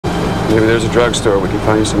Maybe there's a drugstore. We can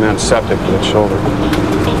find you some antiseptic for that shoulder.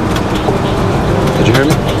 Did you hear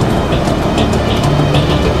me?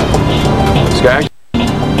 Skag?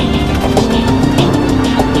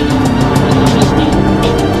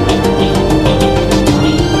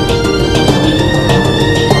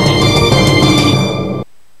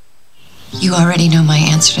 You already know my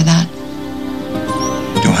answer to that.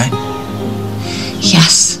 Do I?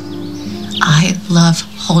 Yes. I love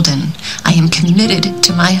Holden. I am committed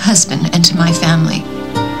to my husband and to my family.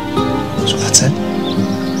 So that's it?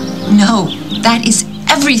 No, that is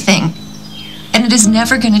everything. And it is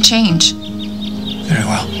never going to change. Very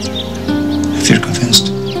well. If you're convinced.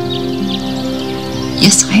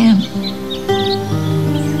 Yes, I am.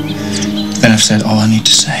 Then I've said all I need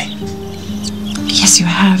to say. Yes, you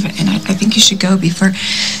have. And I think you should go before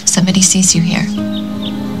somebody sees you here.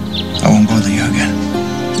 I won't bother you again.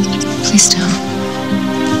 Please don't.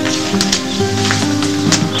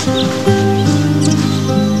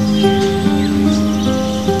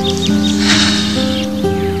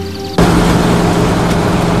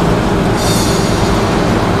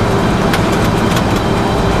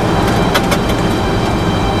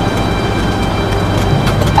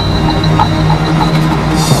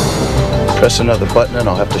 Press another button and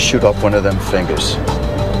I'll have to shoot off one of them fingers.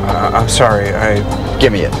 I'm sorry,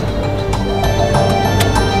 Give me it.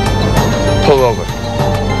 Pull over.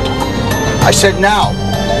 I said now.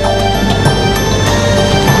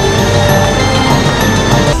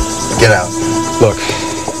 Get out. Look,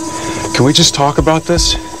 can we just talk about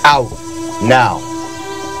this? Out. Now.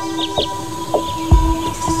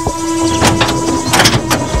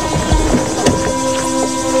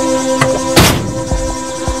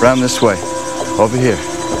 Round this way. Over here.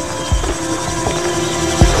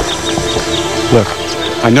 Look,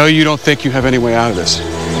 I know you don't think you have any way out of this,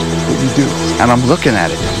 but you do. And I'm looking at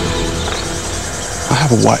it. I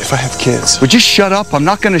have a wife, I have kids. Would you shut up? I'm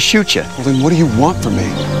not gonna shoot you. Well, then what do you want from me?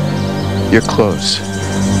 Your clothes.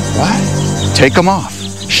 What? Take them off.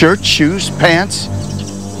 Shirt, shoes, pants.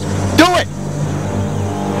 Do it!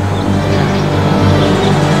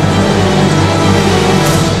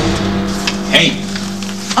 Hey!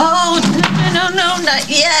 Oh, no, not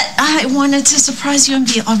yet. I wanted to surprise you and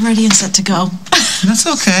be all ready and set to go. That's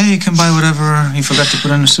okay. You can buy whatever you forgot to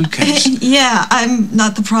put in the suitcase. Yeah, I'm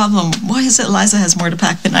not the problem. Why is it Liza has more to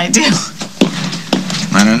pack than I do?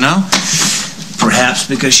 I don't know. Perhaps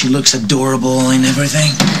because she looks adorable and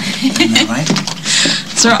everything. Isn't that right?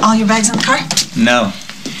 So are all your bags in the car? No.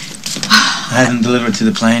 I had them delivered to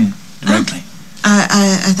the plane directly.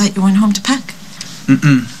 I thought you went home to pack.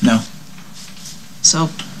 No. So,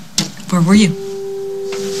 where were you?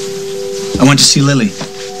 I went to see Lily.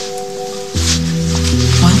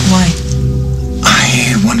 Why?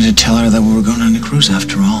 I wanted to tell her that we were going on a cruise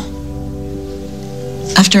after all.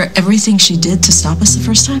 After everything she did to stop us the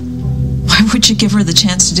first time? Why would you give her the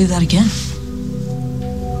chance to do that again?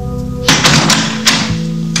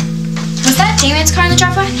 Was that Damien's car in the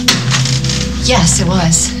driveway? Yes, it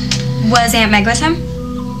was. Was Aunt Meg with him?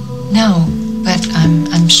 No, but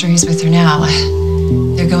I'm sure he's with her now.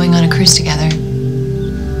 They're going on a cruise together.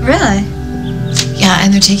 Really? Yeah,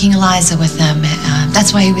 and they're taking Eliza with them.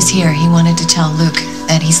 That's why he was here. He wanted to tell Luke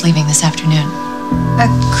that he's leaving this afternoon. A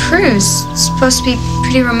cruise? It's supposed to be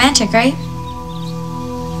pretty romantic, right?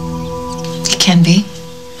 It can be.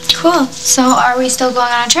 Cool. So are we still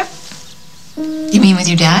going on a trip? You mean with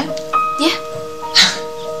your dad? Yeah.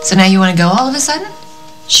 So now you want to go all of a sudden?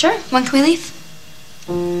 Sure. When can we leave?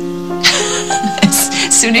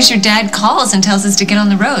 As soon as your dad calls and tells us to get on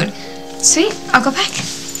the road. Sweet. I'll go back.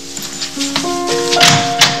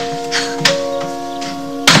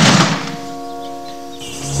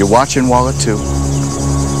 Your watch and wallet, too.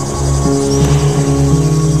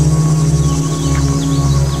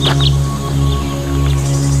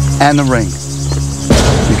 And the ring.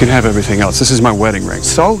 You can have everything else. This is my wedding ring.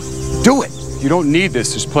 So, do it. You don't need this.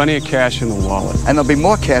 There's plenty of cash in the wallet. And there'll be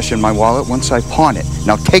more cash in my wallet once I pawn it.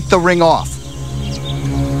 Now take the ring off.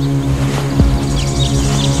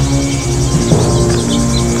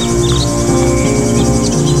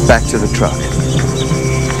 Back to the truck.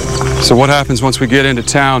 So what happens once we get into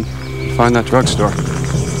town and find that drugstore?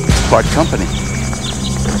 Part company.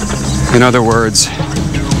 In other words,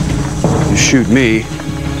 you shoot me,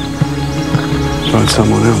 find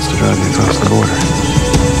someone else to drive me across the border.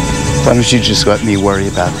 Why don't you just let me worry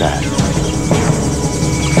about that?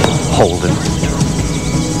 Holden.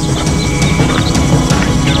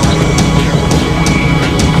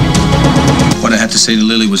 What I had to say to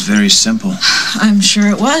Lily was very simple. I'm sure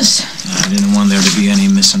it was. I didn't want there to be any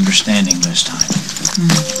misunderstanding this time.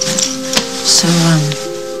 So,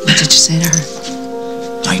 what did you say to her?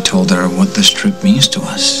 I told her what this trip means to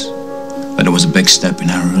us. That it was a big step in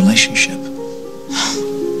our relationship.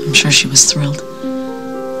 I'm sure she was thrilled.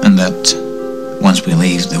 And that once we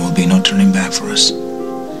leave, there will be no turning back for us.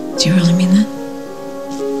 Do you really mean that?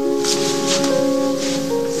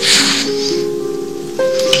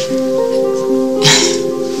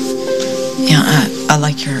 Yeah, I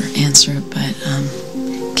like your answer, but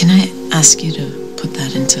can I ask you to put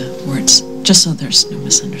that into words, just so there's no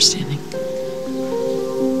misunderstanding?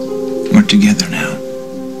 We're together now.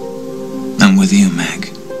 I'm with you,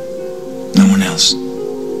 Meg. No one else.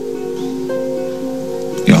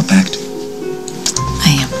 You all packed?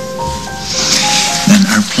 I am. Then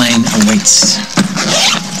our plane awaits.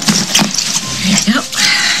 Here you go.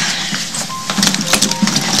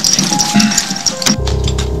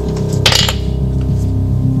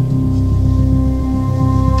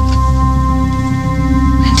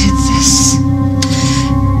 I did this.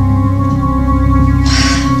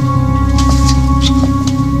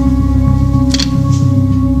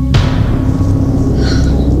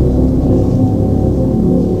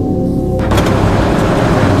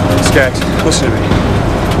 Skaggs, listen to me.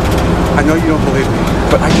 I know you don't believe me,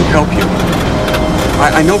 but I can help you.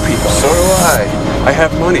 I know people. So do I. I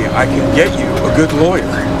have money. I can get you a good lawyer.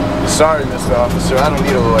 Sorry, Mr. Officer, I don't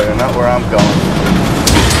need a lawyer, not where I'm going.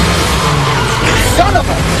 Son of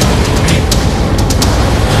a...